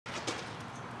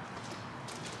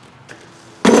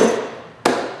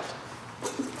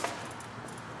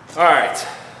All right,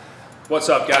 what's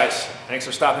up guys? Thanks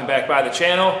for stopping back by the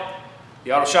channel.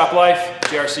 The Auto Shop Life,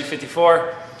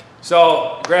 JRC54.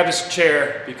 So grab this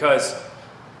chair because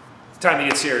it's time to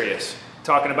get serious.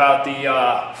 Talking about the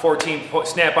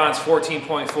Snap-on's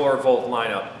 14.4 volt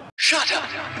lineup. Shut up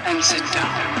and sit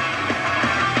down.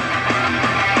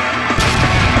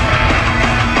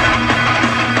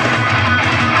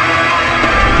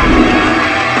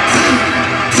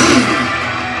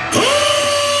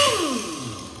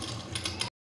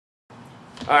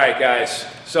 Alright guys,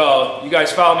 so you guys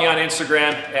follow me on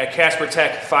Instagram at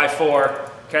CasperTech54,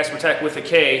 CasperTech with a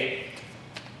K.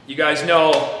 You guys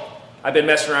know I've been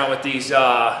messing around with these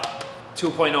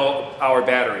 2.0 hour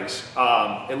batteries.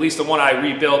 At least the one I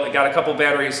rebuilt. I got a couple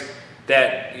batteries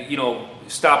that,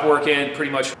 stopped working,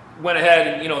 pretty much went ahead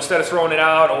and, instead of throwing it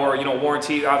out or,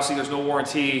 warranty, obviously there's no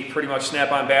warranty, pretty much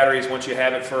Snap-on batteries once you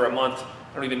have it for a month.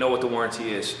 I don't even know what the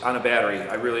warranty is on a battery.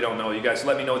 I really don't know. You guys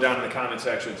let me know down in the comment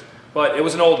sections. But it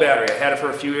was an old battery. I had it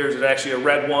for a few years. It's actually a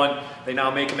red one. They now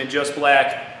make them in just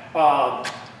black.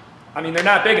 I mean, they're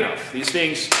not big enough. These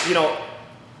things,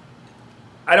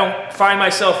 I don't find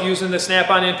myself using the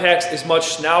Snap-on impacts as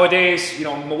much nowadays.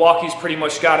 Milwaukee's pretty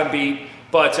much got them beat.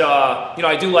 But,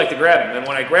 I do like to grab them. And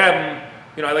when I grab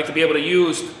them, I like to be able to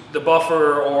use the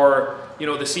buffer or, the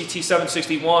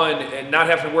CT761 and not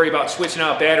having to worry about switching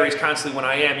out batteries constantly when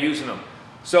I am using them.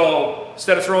 So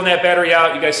instead of throwing that battery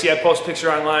out, you guys see I post a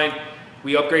picture online.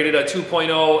 We upgraded a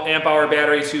 2.0 amp hour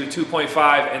battery to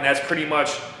 2.5, and that's pretty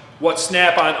much what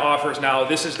Snap-on offers now.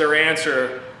 This is their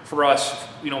answer for us.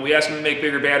 We asked them to make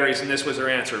bigger batteries, and this was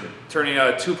their answer. Turning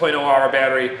a 2.0 hour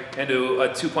battery into a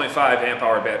 2.5 amp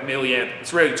hour milliamp.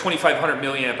 It's really 2,500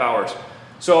 milliamp hours.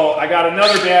 So I got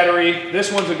another battery.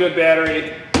 This one's a good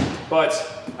battery,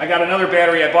 but I got another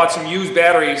battery. I bought some used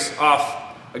batteries off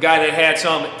a guy that had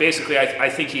some. Basically, I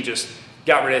think he just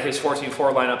got rid of his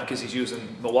 14.4 lineup because he's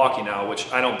using Milwaukee now, which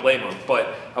I don't blame him.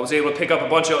 But I was able to pick up a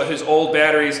bunch of his old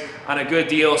batteries on a good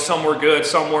deal. Some were good,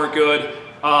 some weren't good.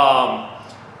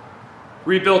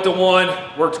 Rebuilt the one,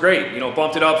 worked great.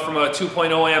 Bumped it up from a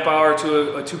 2.0 amp hour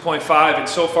to a 2.5, and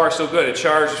so far so good. It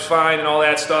charges fine and all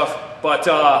that stuff. But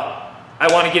I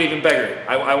want to get even bigger.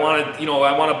 I want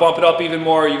to bump it up even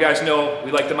more. You guys know we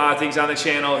like to mod things on the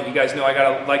channel. You guys know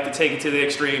I like to take it to the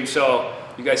extreme. So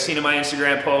you guys seen in my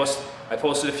Instagram post, I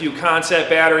posted a few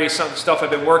concept batteries, some stuff I've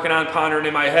been working on, pondering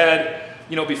in my head.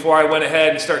 Before I went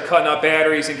ahead and start cutting up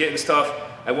batteries and getting stuff,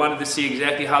 I wanted to see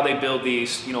exactly how they build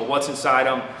these. What's inside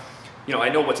them. I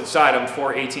know what's inside them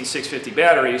for 18650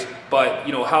 batteries, but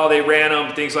how they ran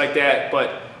them, things like that.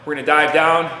 But we're gonna dive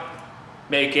down.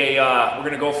 We're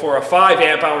gonna go for a 5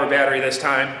 amp hour battery this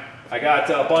time. I got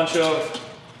a bunch of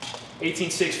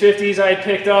 18650s I had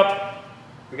picked up.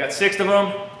 We got 6 of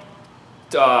them,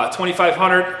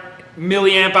 2500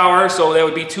 milliamp hour, so that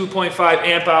would be 2.5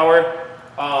 amp hour.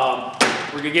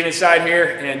 We're gonna get inside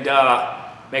here and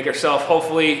make ourselves,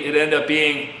 hopefully it end up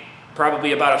being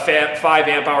probably about a 5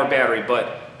 amp hour battery.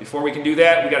 But before we can do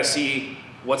that, we gotta see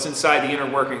what's inside the inner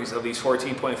workings of these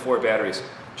 14.4 batteries.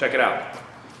 Check it out.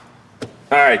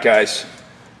 All right, guys,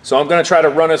 so I'm going to try to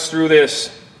run us through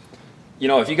this.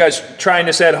 If you guys trying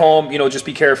this at home, just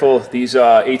be careful. These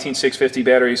 18650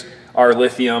 batteries are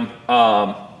lithium,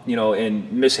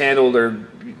 and mishandled or,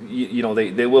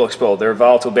 they will explode. They're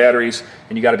volatile batteries,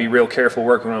 and you got to be real careful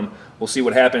working with them. We'll see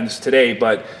what happens today,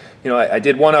 but, I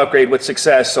did one upgrade with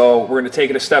success, so we're going to take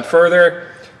it a step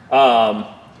further.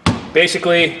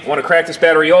 Basically, I want to crack this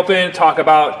battery open, talk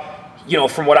about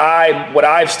from what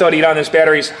I've studied on these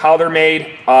batteries, how they're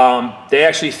made. They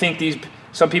actually think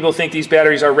some people think these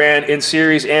batteries are ran in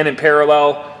series and in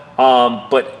parallel.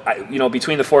 But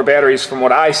between the 4 batteries, from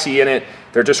what I see in it,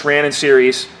 they're just ran in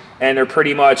series, and they're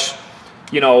pretty much,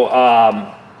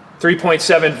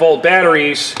 3.7 volt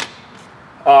batteries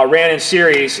ran in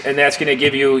series, and that's going to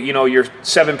give you, your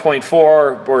 7.4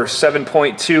 or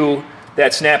 7.2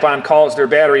 that Snap-on calls their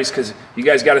batteries, because you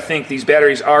guys got to think these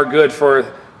batteries are good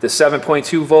for the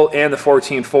 7.2 volt and the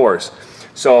 14.4s.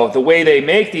 So the way they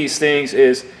make these things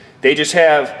is they just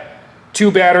have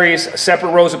 2 batteries, separate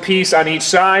rows apiece on each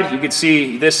side. You can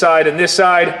see this side and this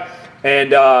side,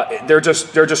 and they're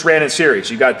just ran in series.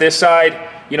 You got this side,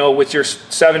 with your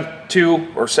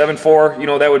 7.2 or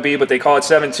 7.4, that would be, but they call it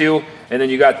 7.2, and then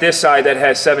you got this side that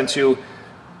has 7.2.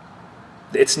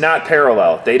 It's not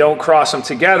parallel. They don't cross them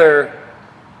together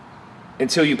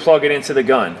until you plug it into the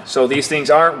gun. So these things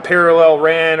aren't parallel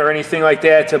ran or anything like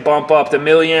that to bump up the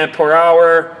milliamp per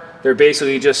hour. They're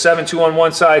basically just 7.2 on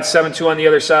one side, 7.2 on the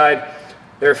other side.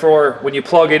 Therefore, when you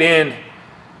plug it in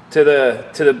to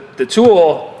the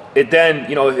tool, it then,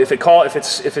 you know, if it's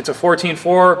a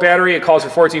 14.4 battery, it calls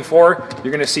for 14.4.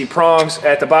 You're going to see prongs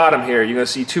at the bottom here. You're going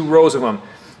to see 2 rows of them.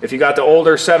 If you got the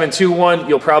older 7.2 one,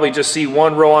 you'll probably just see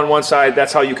 1 row on one side.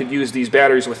 That's how you could use these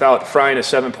batteries without frying a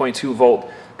 7.2 volt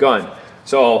gun.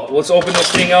 So let's open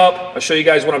this thing up. I'll show you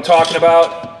guys what I'm talking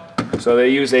about. So they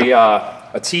use a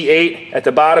T8 at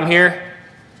the bottom here.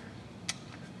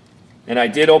 And I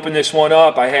did open this one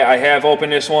up. I have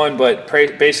opened this one, but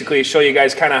basically show you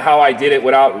guys kind of how I did it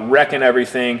without wrecking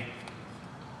everything.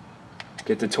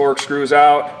 Get the torque screws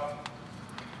out.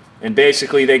 And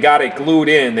basically they got it glued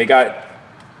in. They got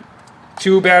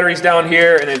 2 batteries down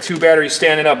here and then 2 batteries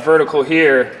standing up vertical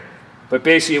here. But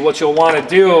basically what you'll want to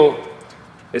do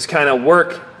is kind of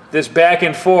work this back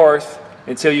and forth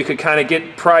until you could kind of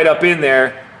get pried up in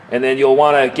there. And then you'll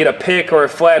want to get a pick or a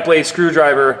flat blade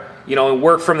screwdriver, you know, and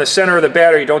work from the center of the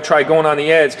battery. Don't try going on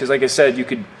the edge, because like I said, you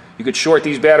could short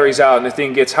these batteries out and the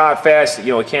thing gets hot fast. You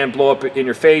know, it can blow up in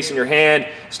your face, in your hand,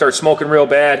 start smoking real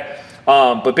bad.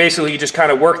 But basically you just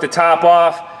kind of work the top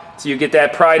off so you get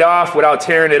that pried off without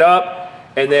tearing it up.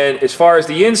 And then as far as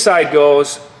the inside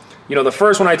goes, you know, the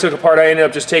first one I took apart, I ended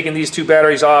up just taking these 2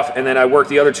 batteries off and then I worked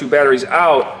the other 2 batteries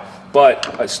out. But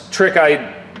a trick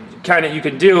you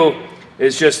can do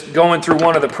is just going through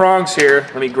one of the prongs here.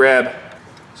 Let me grab.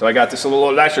 So I got this little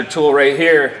electric tool right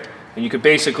here, and you could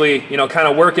basically, you know, kind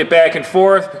of work it back and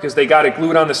forth because they got it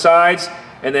glued on the sides.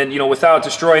 And then, you know, without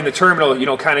destroying the terminal, you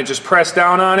know, kind of just press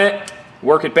down on it,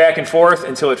 work it back and forth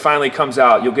until it finally comes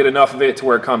out. You'll get enough of it to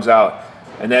where it comes out.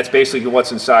 And that's basically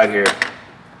what's inside here.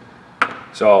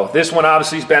 So this one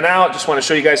obviously has been out. Just want to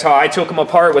show you guys how I took them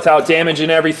apart without damaging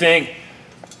everything.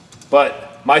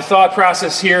 But my thought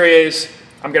process here is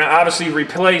I'm going to obviously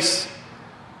replace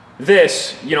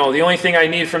this. You know, the only thing I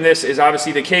need from this is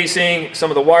obviously the casing,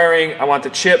 some of the wiring. I want the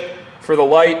chip for the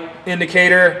light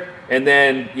indicator, and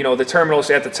then, you know, the terminals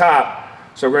at the top.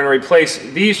 So we're going to replace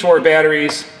these 4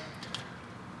 batteries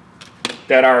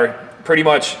that are pretty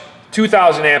much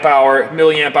 2,000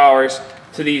 milliamp hours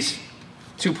to these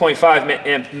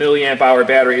 2.5 milliamp hour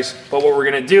batteries. But what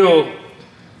we're going to do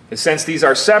is, since these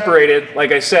are separated,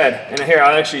 like I said, and here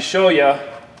I'll actually show you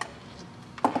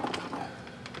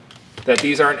that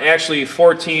these aren't actually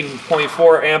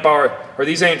 14.4 amp hour, or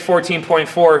these ain't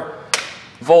 14.4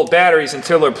 volt batteries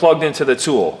until they're plugged into the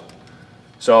tool.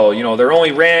 So, you know, they're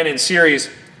only ran in series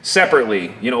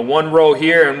separately. You know, 1 row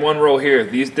here and 1 row here.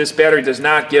 This battery does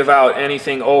not give out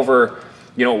anything over,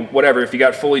 you know, whatever. If you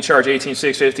got fully charged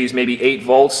 18650s, maybe 8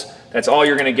 volts, that's all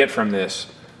you're going to get from this.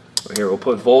 So here, we'll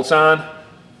put volts on,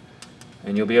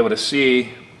 and you'll be able to see,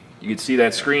 you can see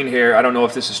that screen here. I don't know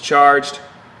if this is charged,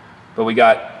 but we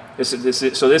got, so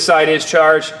this side is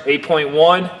charged,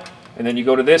 8.1, and then you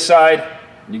go to this side,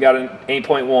 you got an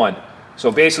 8.1.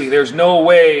 So basically there's no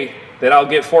way that I'll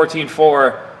get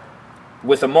 14.4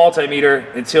 with a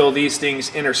multimeter until these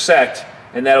things intersect,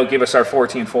 and that'll give us our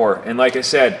 14.4. And like I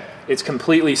said, it's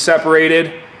completely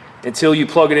separated until you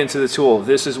plug it into the tool.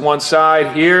 This is one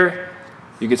side here.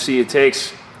 You can see it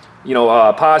takes, you know,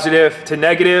 positive to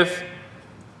negative,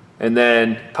 and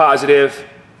then positive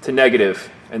to negative,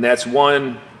 and that's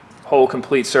one whole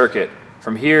complete circuit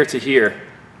from here to here.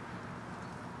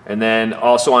 And then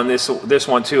also on this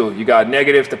one too, you got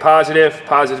negative to positive,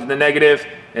 positive to negative,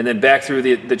 and then back through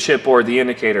the chipboard, the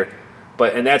indicator.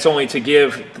 And that's only to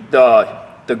give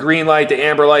the green light, the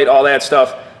amber light, all that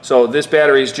stuff. So this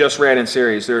battery is just ran in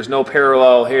series. There's no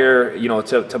parallel here, you know,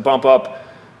 to bump up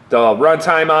the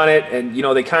runtime on it. And you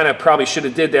know, they kind of probably should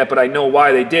have did that, but I know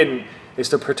why they didn't, is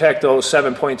to protect those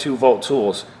 7.2 volt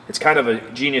tools. It's kind of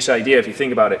a genius idea if you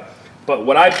think about it. But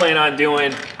what I plan on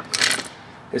doing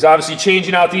is obviously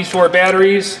changing out these 4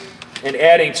 batteries and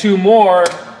adding 2 more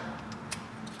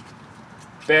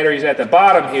batteries at the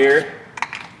bottom here.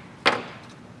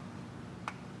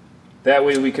 That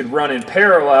way we could run in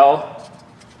parallel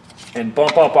and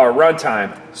bump up our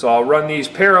runtime. So I'll run these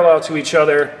parallel to each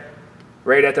other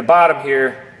right at the bottom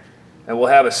here, and we'll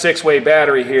have a 6-way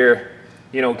battery here,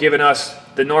 you know, giving us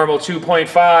the normal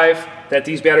 2.5 that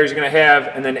these batteries are going to have,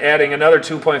 and then adding another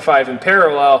 2.5 in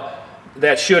parallel.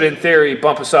 That should, in theory,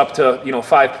 bump us up to, you know,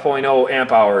 5.0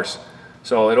 amp hours.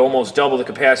 So it almost double the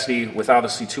capacity with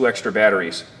obviously 2 extra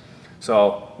batteries.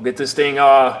 So we'll get this thing,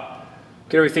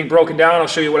 get everything broken down. I'll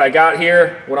show you what I got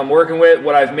here, what I'm working with,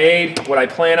 what I've made, what I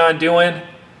plan on doing.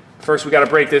 First, we got to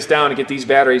break this down and get these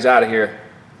batteries out of here,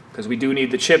 because we do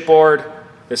need the chipboard,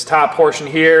 this top portion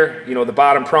here, you know, the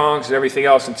bottom prongs and everything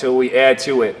else until we add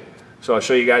to it. So I'll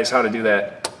show you guys how to do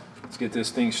that. Let's get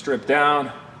this thing stripped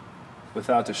down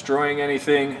without destroying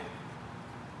anything.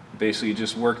 Basically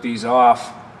just work these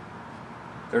off.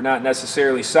 They're not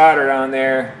necessarily soldered on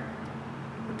there,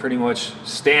 pretty much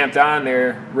stamped on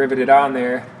there, riveted on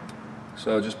there.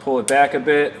 So just pull it back a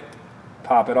bit,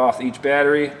 pop it off each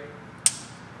battery.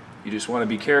 You just want to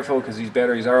be careful because these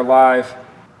batteries are live.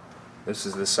 This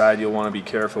is the side you'll want to be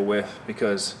careful with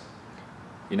because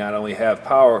you not only have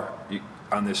power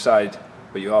on this side,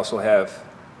 but you also have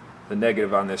the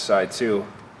negative on this side too.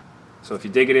 So if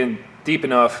you dig it in deep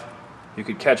enough, you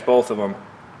could catch both of them.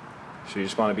 So you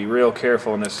just want to be real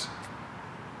careful in this,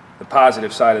 the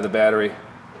positive side of the battery.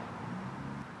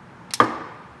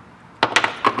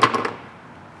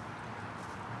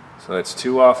 So that's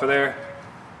 2 off of there.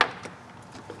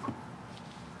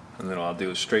 And then what I'll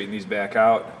do is straighten these back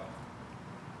out.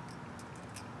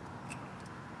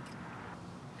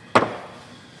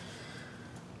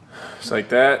 Just like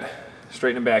that.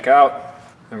 Straighten them back out.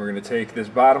 And we're going to take this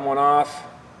bottom one off.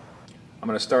 I'm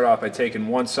going to start off by taking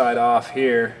one side off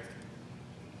here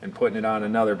and putting it on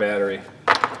another battery.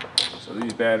 So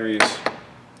these batteries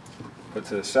put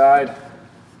to the side. Let's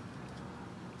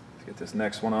get this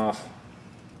next one off.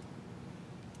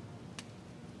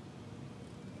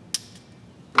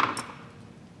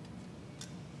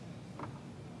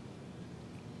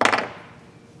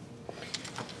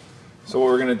 So what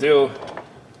we're going to do,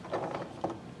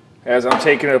 as I'm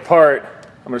taking it apart,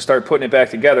 I'm going to start putting it back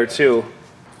together too.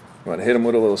 I'm going to hit them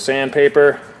with a little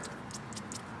sandpaper.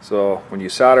 So when you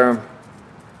solder them,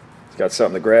 it's got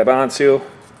something to grab onto.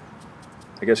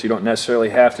 I guess you don't necessarily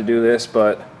have to do this,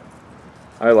 but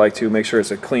I like to make sure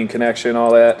it's a clean connection,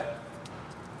 all that.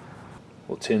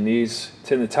 We'll tin these,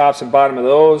 tin the tops and bottom of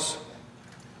those.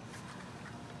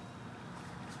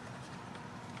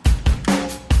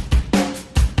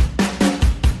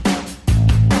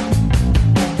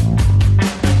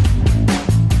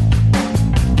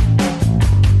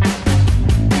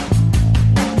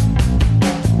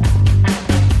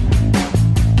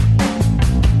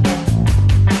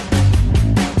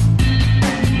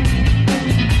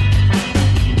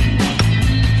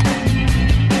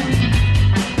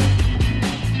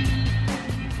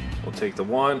 Take the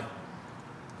one,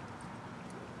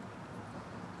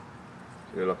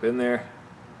 get it up in there,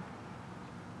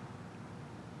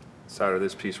 solder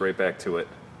this piece right back to it.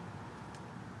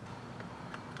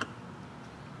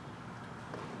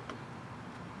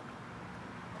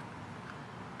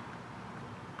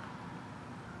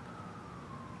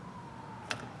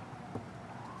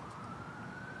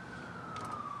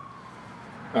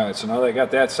 Alright, so now that I got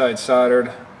that side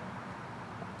soldered,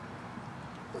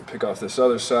 pick off this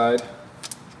other side.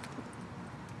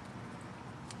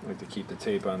 I like to keep the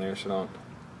tape on there so don't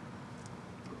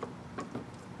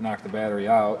knock the battery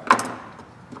out.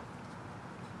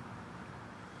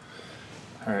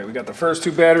 Alright, we got the first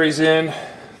 2 batteries in.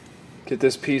 Get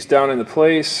this piece down into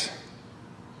place.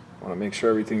 Want to make sure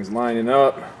everything's lining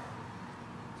up.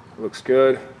 Looks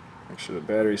good. Make sure the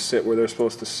batteries sit where they're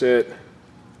supposed to sit.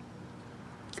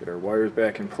 Get our wires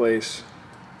back in place.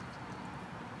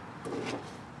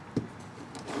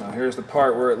 Now here's the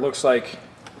part where it looks like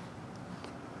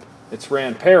it's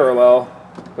ran parallel,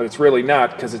 but it's really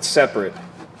not because it's separate.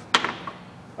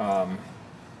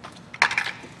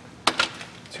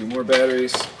 2 more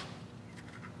batteries.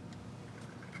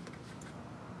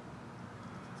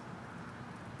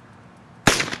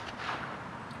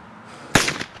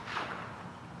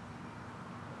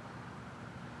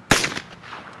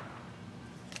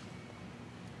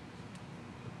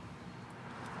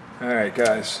 Alright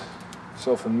guys,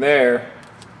 so from there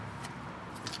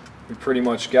we pretty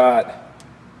much we're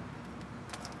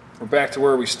back to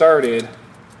where we started.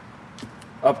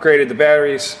 Upgraded the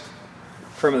batteries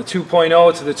from the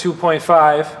 2.0 to the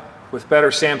 2.5 with better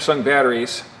Samsung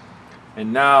batteries,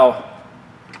 and now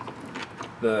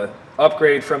the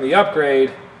upgrade from the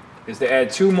upgrade is to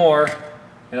add 2 more,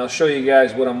 and I'll show you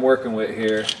guys what I'm working with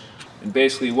here. And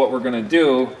basically what we're going to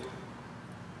do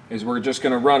is we're just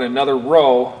going to run another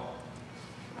row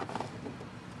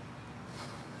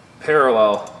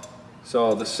parallel. So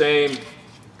it's going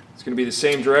to be the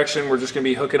same direction. We're just going to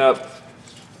be hooking up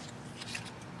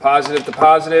positive to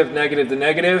positive, negative to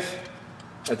negative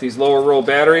at these lower row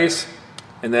batteries,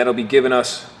 and that'll be giving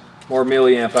us more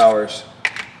milliamp hours.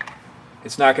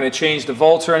 It's not going to change the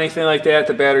volts or anything like that.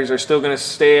 The batteries are still going to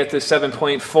stay at the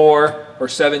 7.4 or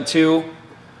 7.2.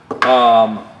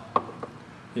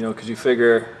 You know, because you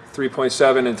figure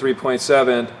 3.7 and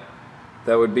 3.7,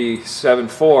 that would be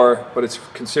 7.4, but it's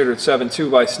considered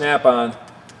 7.2 by Snap-on.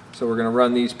 So we're going to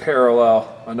run these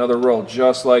parallel, another row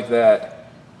just like that.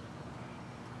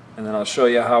 And then I'll show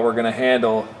you how we're going to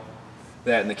handle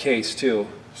that in the case too.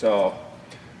 So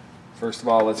first of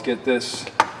all, let's get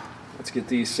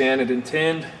these sanded and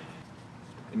tinned.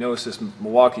 You notice this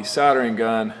Milwaukee soldering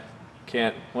gun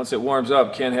Once it warms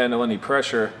up, can't handle any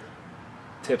pressure.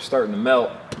 Tip's starting to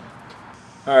melt.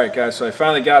 Alright guys, so I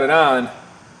finally got it on,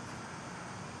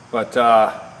 but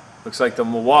looks like the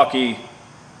Milwaukee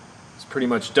is pretty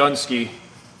much done-ski.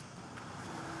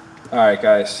 Alright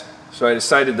guys, so I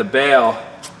decided to bail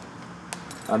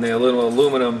on the little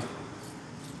aluminum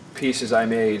pieces I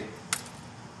made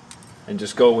and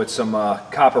just go with some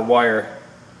copper wire.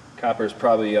 Copper is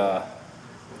probably, in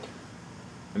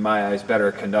my eyes,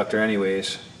 better conductor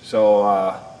anyways. So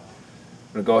I'm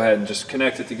going to go ahead and just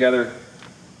connect it together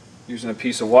using a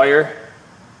piece of wire.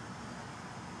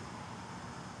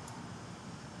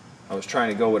 I was trying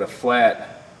to go with a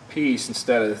flat piece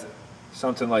instead of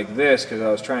something like this because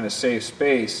I was trying to save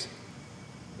space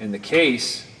in the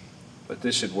case, but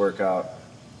this should work out.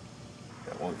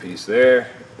 Got one piece there.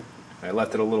 I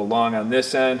left it a little long on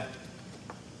this end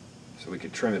so we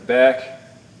could trim it back.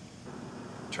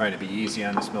 Trying to be easy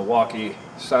on this Milwaukee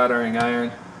soldering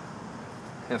iron.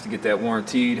 Have to get that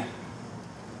warranted.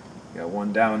 Got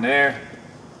one down there.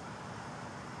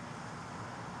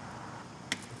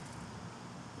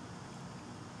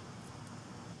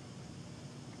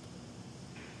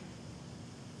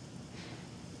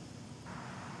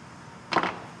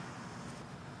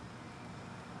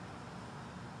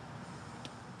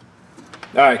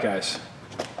 Alright guys,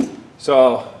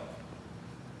 so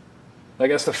I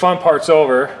guess the fun part's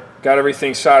over. Got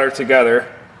everything soldered together.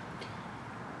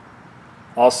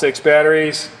 All 6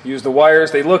 batteries, use the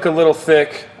wires. They look a little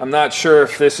thick. I'm not sure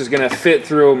if this is going to fit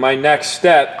through my next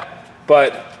step,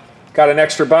 but got an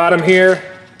extra bottom here.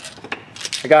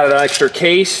 I got an extra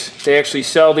case. They actually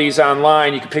sell these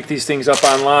online. You can pick these things up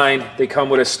online. They come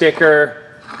with a sticker,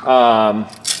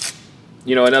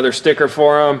 you know, another sticker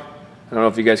for them. I don't know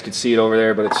if you guys can see it over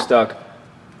there, but it's stuck.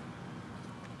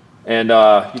 And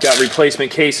you got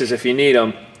replacement cases if you need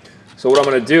them. So what I'm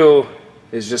going to do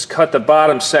is just cut the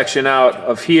bottom section out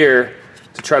of here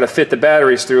to try to fit the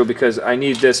batteries through, because I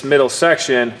need this middle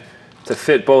section to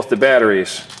fit both the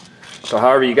batteries. So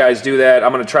however you guys do that,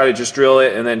 I'm going to try to just drill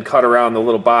it and then cut around the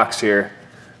little box here.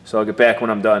 So I'll get back when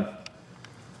I'm done.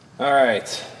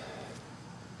 Alright,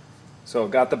 so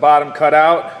got the bottom cut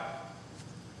out.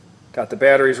 Got the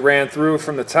batteries ran through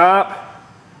from the top.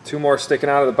 2 more sticking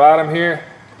out of the bottom here.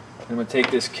 I'm going to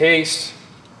take this case,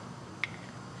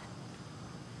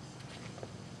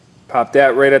 pop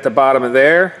that right at the bottom of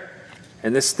there.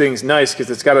 And this thing's nice because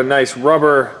it's got a nice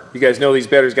rubber, you guys know these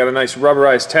batteries got a nice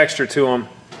rubberized texture to them.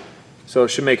 So it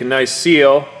should make a nice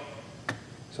seal.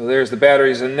 So there's the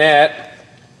batteries in that.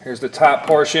 Here's the top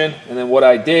portion. And then what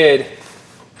I did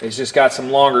is just got some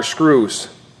longer screws.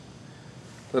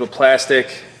 Little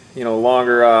plastic, you know,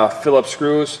 longer Phillips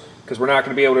screws, because we're not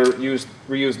going to be able to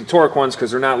reuse the torque ones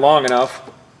because they're not long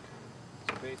enough.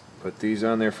 Put these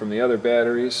on there from the other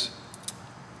batteries.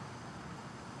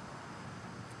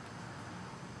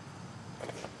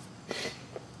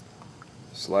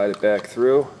 Slide it back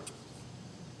through.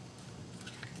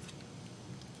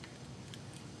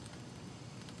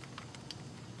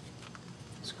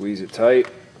 Squeeze it tight.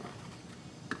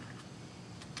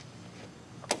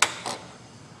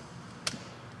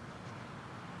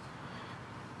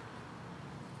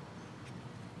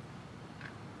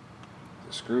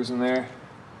 The screws in there.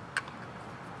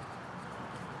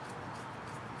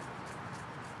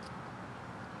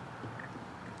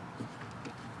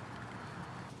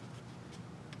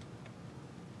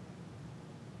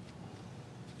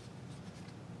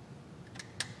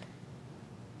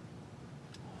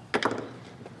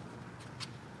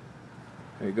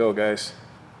 There you go, guys.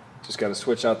 Just got to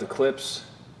switch out the clips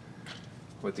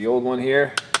with the old one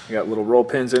here. You got little roll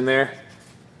pins in there.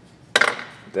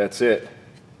 That's it.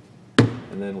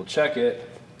 And then we'll check it.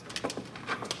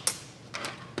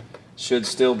 Should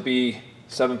still be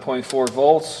 7.4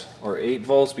 volts or 8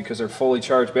 volts because they're fully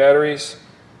charged batteries.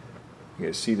 You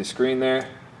guys see the screen there.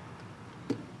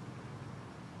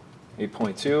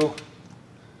 8.2.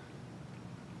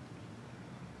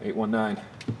 819.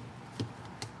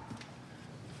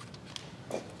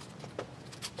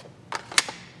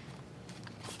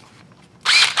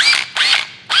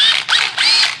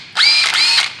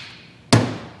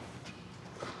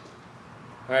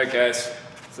 Alright guys,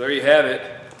 so there you have it.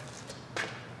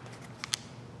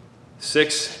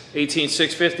 6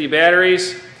 18650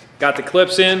 batteries. Got the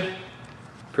clips in.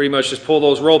 Pretty much just pull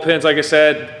those roll pins like I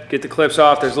said, get the clips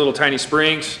off. There's little tiny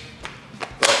springs.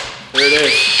 But there it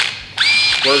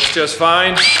is. Works just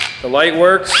fine. The light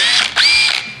works.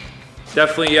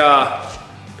 Definitely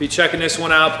be checking this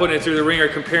one out, putting it through the ringer,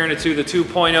 comparing it to the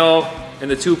 2.0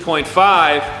 and the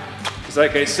 2.5. Because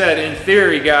like I said, in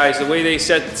theory, guys, the way they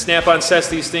Snap-on sets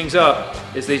these things up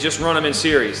is they just run them in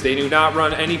series. They do not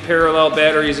run any parallel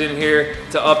batteries in here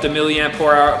to up the milliamp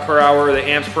per hour, the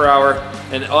amps per hour,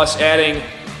 and us adding,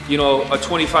 you know, a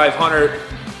 2500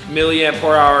 milliamp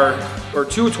per hour or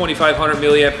two 2500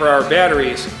 milliamp per hour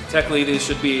batteries. Technically, these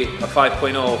should be a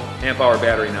 5.0 amp hour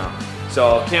battery now.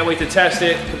 So can't wait to test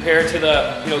it, compare it to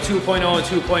the 2.0 and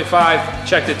 2.5,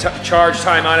 check the charge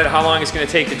time on it, how long it's going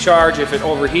to take to charge, if it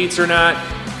overheats or not.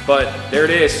 But there it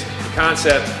is, the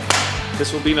concept.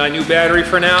 This will be my new battery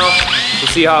for now.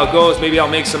 We'll see how it goes. Maybe I'll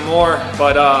make some more,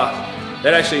 but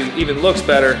that actually even looks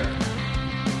better.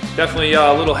 Definitely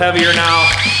a little heavier now,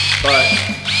 but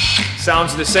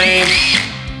sounds the same.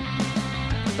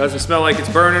 Doesn't smell like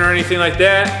it's burning or anything like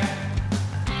that.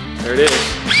 There it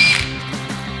is.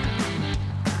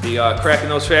 The cracking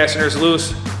those fasteners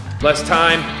loose, less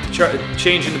time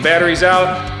changing the batteries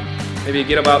out. Maybe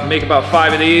make about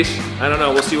 5 of these. I don't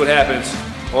know, we'll see what happens.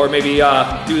 Or maybe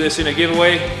do this in a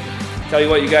giveaway. Tell you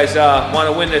what, you guys want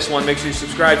to win this one, make sure you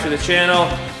subscribe to the channel,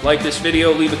 like this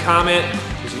video, leave a comment,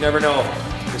 because you never know.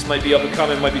 This might be up and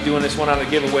coming, might be doing this one on a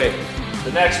giveaway.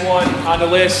 The next one on the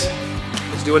list,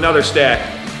 let's do another stack.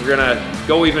 We're gonna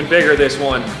go even bigger this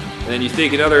one. And then you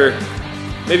think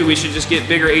maybe we should just get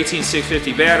bigger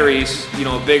 18650 batteries, you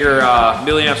know, bigger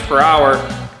milliamps per hour.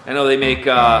 I know they make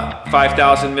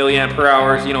 5,000 milliamp per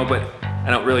hours, you know, but I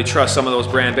don't really trust some of those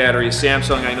brand batteries.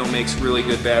 Samsung, I know, makes really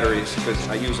good batteries because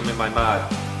I use them in my mod.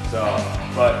 So,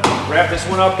 but wrap this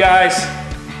one up, guys.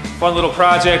 Fun little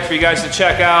project for you guys to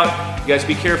check out. You guys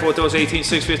be careful with those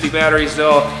 18650 batteries,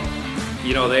 though.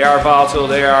 You know, they are volatile,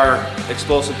 they are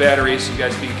explosive batteries. You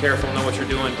guys be careful, know what you're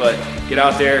doing, but get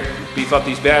out there, beef up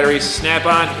these batteries.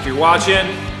 Snap-on, if you're watching,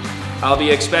 I'll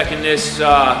be expecting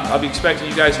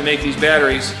you guys to make these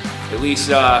batteries at least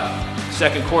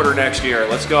second quarter next year.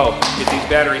 Let's go, get these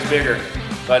batteries bigger.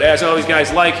 But as always,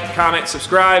 guys, like, comment,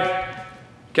 subscribe.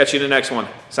 Catch you in the next one.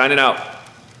 Signing out.